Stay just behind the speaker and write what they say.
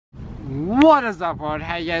What is up, world?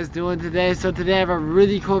 How you guys doing today? So today I have a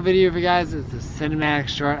really cool video for you guys. It's a cinematic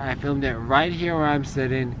short. I filmed it right here where I'm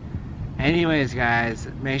sitting. Anyways, guys,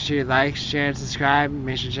 make sure you like, share, and subscribe.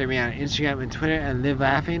 Make sure to check me out on Instagram and Twitter and live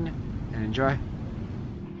laughing and enjoy.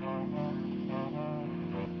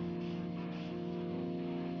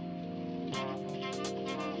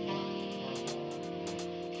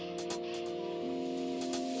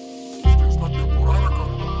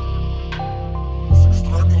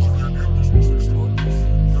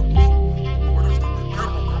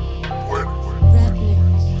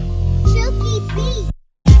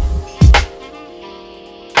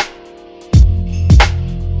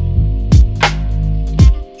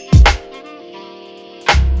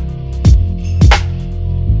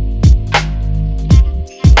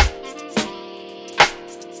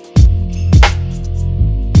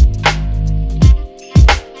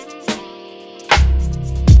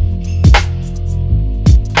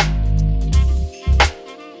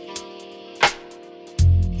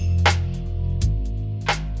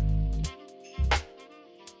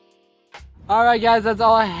 Alright guys, that's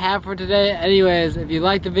all I have for today. Anyways, if you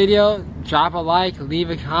liked the video, drop a like, leave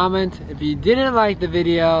a comment. If you didn't like the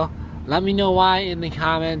video, let me know why in the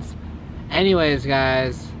comments. Anyways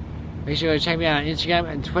guys, make sure to check me out on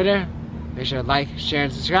Instagram and Twitter. Make sure to like, share,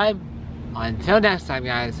 and subscribe. Until next time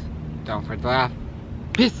guys, don't forget to laugh.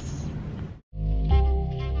 Peace!